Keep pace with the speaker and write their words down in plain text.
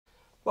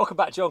Welcome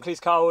back to John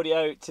Kleis Car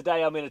Audio.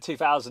 Today I'm in a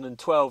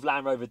 2012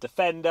 Landrover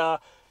Defender.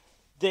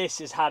 This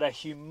has had a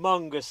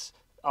humongous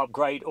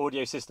upgrade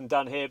audio system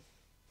done here.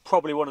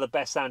 Probably one of the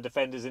best sound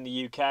Defenders in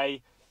the UK.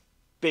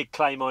 Big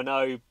claim I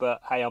know, but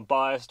hey, I'm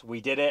biased.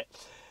 We did it.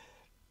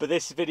 But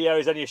this video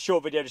is only a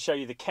short video to show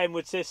you the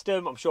KENWOOD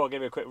system. I'm sure I'll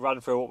give you a quick run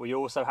through what we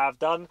also have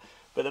done.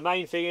 But the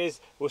main thing is,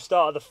 we'll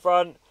start at the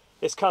front.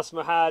 This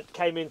customer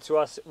came into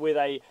us with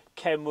a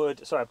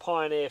a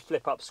Pioneer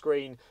flip-up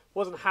screen.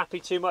 Wasn't happy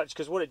too much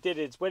because what it did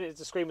is when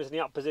the screen was in the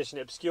up position,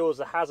 it obscures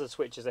the hazard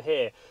switches are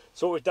here.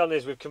 So what we've done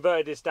is we've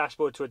converted this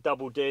dashboard to a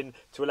double DIN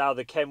to allow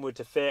the KENWOOD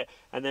to fit,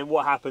 and then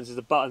what happens is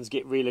the buttons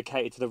get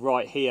relocated to the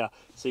right here.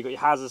 So you've got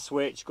your hazard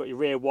switch, you've got your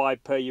rear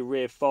wiper, your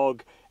rear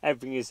fog,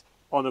 everything is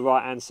on the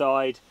right hand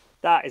side.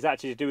 That is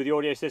actually to do with the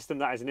audio system.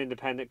 That is an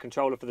independent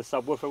controller for the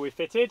subwoofer we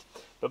fitted,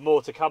 but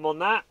more to come on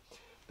that.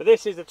 But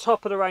this is the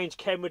top of the range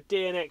KENWOOD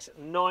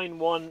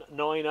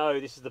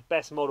DMX8190. This is the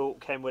best model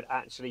KENWOOD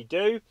actually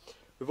do.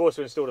 We've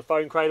also installed a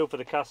phone cradle for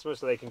the customer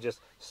so they can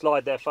just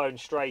slide their phone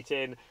straight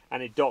in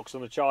and it docks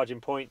on the charging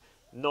point.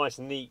 Nice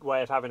neat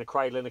way of having a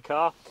cradle in the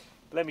car.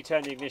 But let me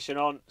turn the ignition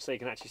on so you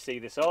can actually see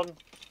this on.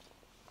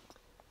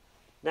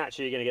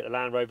 Naturally you're going to get the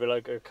Land Rover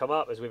logo come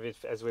up as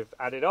we've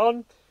added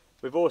on.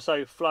 We've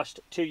also flushed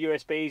two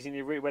USBs in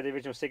where the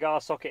original cigar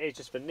socket is,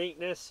 just for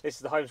neatness. This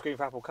is the home screen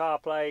for Apple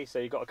CarPlay, so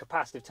you've got a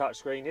capacitive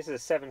touchscreen. This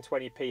is a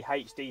 720p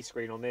HD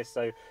screen on this,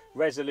 so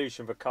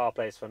resolution for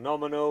CarPlay is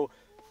phenomenal.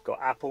 We've got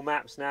Apple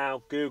Maps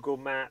now, Google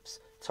Maps,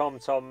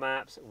 TomTom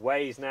Maps,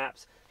 Waze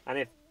Maps, and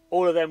if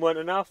all of them weren't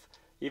enough,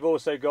 you've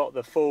also got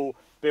the full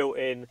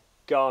built-in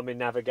Garmin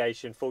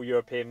navigation, full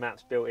European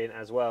maps built in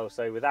as well.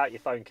 So without your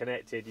phone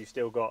connected, you've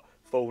still got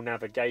full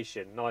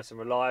navigation, nice and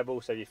reliable.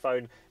 So if your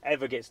phone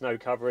ever gets no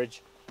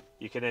coverage,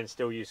 you can then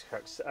still use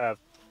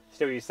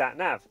sat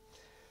nav.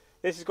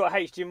 This has got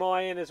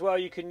HDMI in as well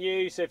you can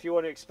use, so if you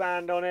want to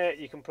expand on it,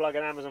 you can plug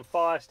an Amazon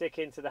Fire Stick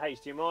into the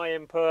HDMI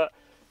input.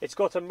 It's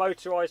got a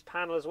motorized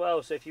panel as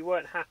well, so if you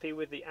weren't happy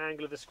with the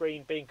angle of the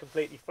screen being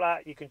completely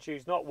flat, you can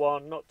choose not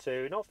one, not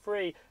two, not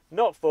three,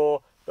 not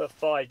four, but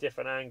 5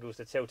 different angles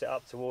to tilt it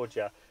up towards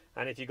you.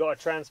 And if you've got a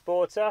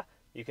transporter,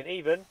 you can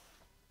even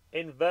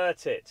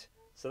invert it.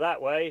 So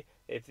that way,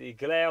 if the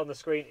glare on the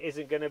screen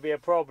isn't going to be a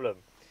problem.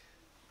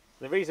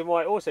 The reason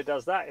why it also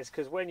does that is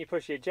because when you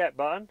push your eject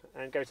button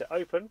and go to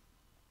open,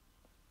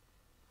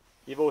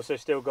 you've also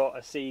still got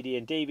a CD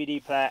and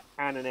DVD player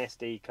and an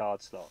SD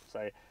card slot.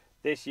 So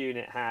this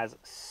unit has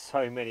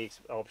so many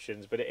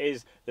options, but it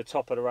is the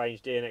top of the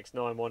range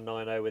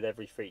DMX9190 with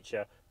every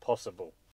feature possible.